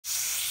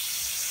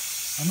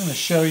I'm going to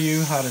show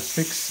you how to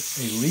fix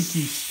a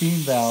leaky steam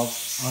valve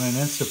on an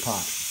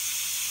Instapot.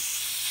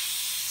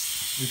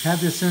 We've had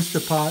this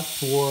Instapot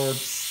for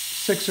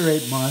 6 or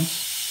 8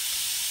 months,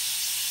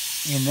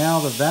 and now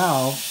the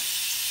valve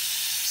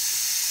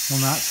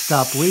will not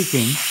stop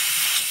leaking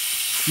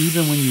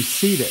even when you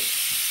seat it.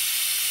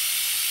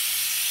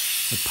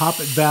 The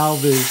poppet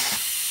valve is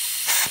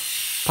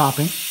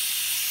popping,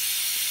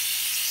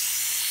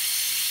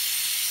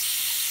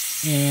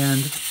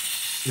 and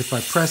if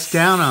I press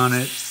down on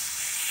it,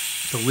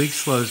 the leak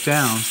slows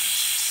down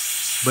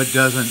but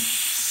doesn't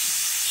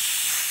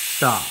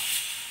stop.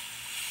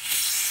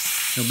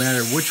 No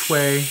matter which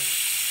way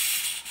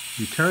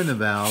you turn the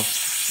valve,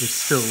 it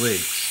still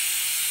leaks.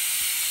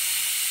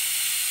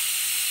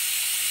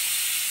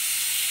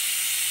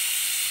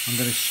 I'm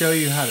going to show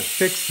you how to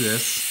fix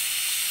this.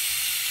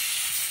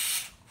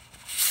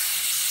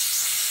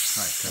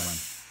 All right, come on.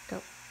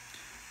 Go.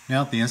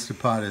 Now that the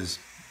Instapot is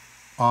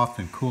off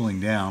and cooling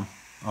down,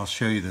 I'll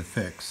show you the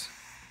fix.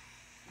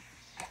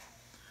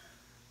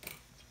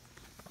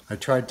 I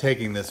tried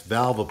taking this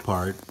valve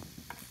apart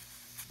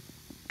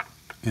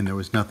and there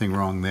was nothing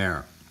wrong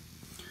there.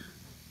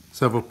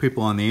 Several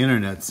people on the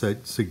internet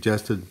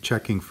suggested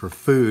checking for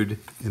food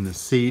in the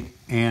seat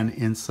and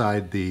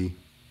inside the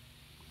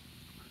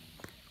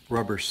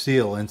rubber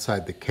seal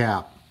inside the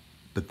cap,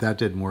 but that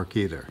didn't work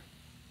either.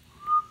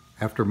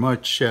 After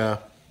much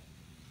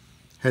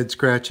head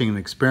scratching and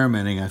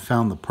experimenting, I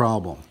found the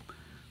problem.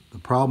 The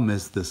problem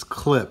is this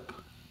clip.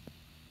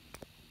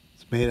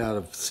 It's made out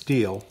of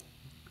steel.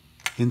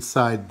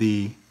 Inside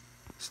the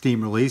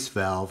steam release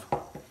valve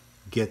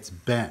gets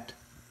bent.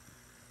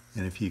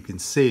 And if you can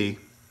see,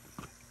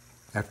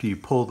 after you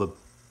pull the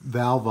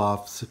valve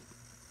off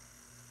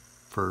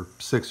for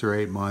 6 or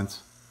 8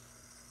 months,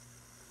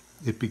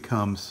 it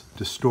becomes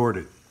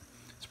distorted.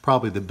 It's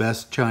probably the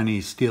best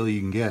Chinese steel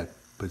you can get,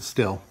 but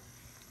still,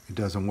 it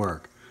doesn't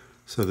work.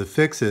 So the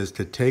fix is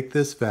to take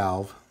this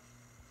valve,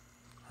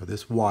 or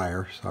this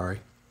wire,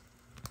 sorry,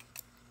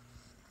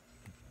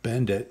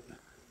 bend it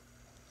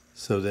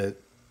so that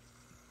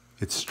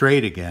it's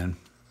straight again,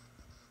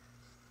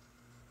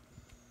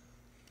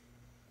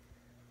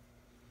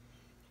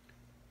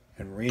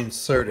 and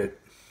reinsert it.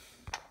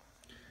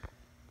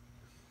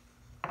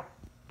 All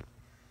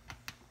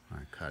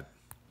right, cut.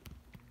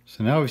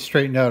 So now we've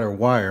straightened out our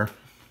wire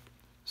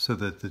so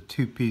that the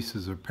two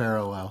pieces are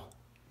parallel.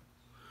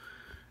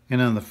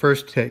 And on the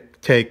first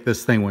take,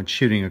 this thing went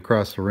shooting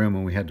across the room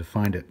and we had to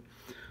find it.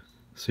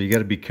 So you got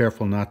to be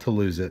careful not to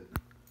lose it.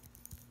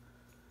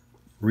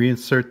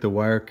 Reinsert the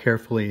wire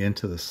carefully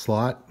into the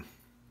slot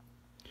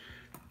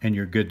and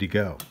you're good to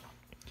go.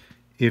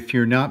 If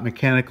you're not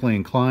mechanically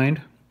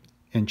inclined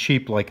and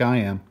cheap like I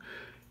am,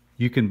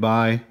 you can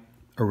buy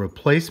a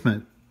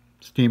replacement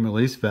steam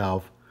release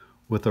valve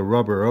with a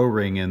rubber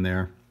O-ring in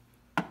there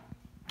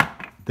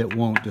that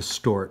won't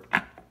distort.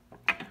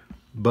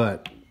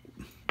 But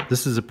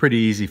this is a pretty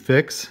easy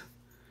fix,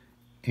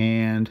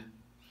 and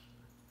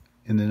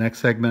in the next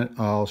segment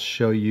I'll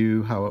show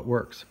you how it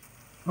works.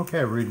 Okay,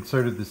 I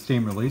reinserted the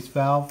steam release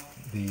valve.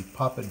 The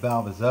poppet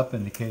valve is up,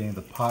 indicating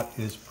the pot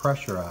is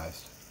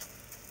pressurized.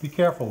 Be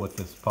careful with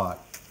this pot.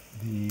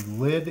 The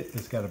lid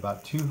has got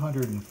about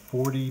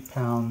 240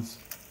 pounds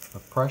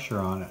of pressure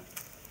on it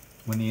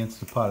when the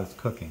Instapot is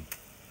cooking,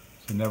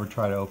 so never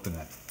try to open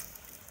it.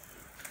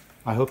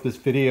 I hope this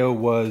video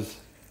was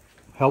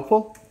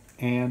helpful,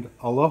 and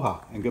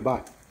aloha and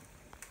goodbye.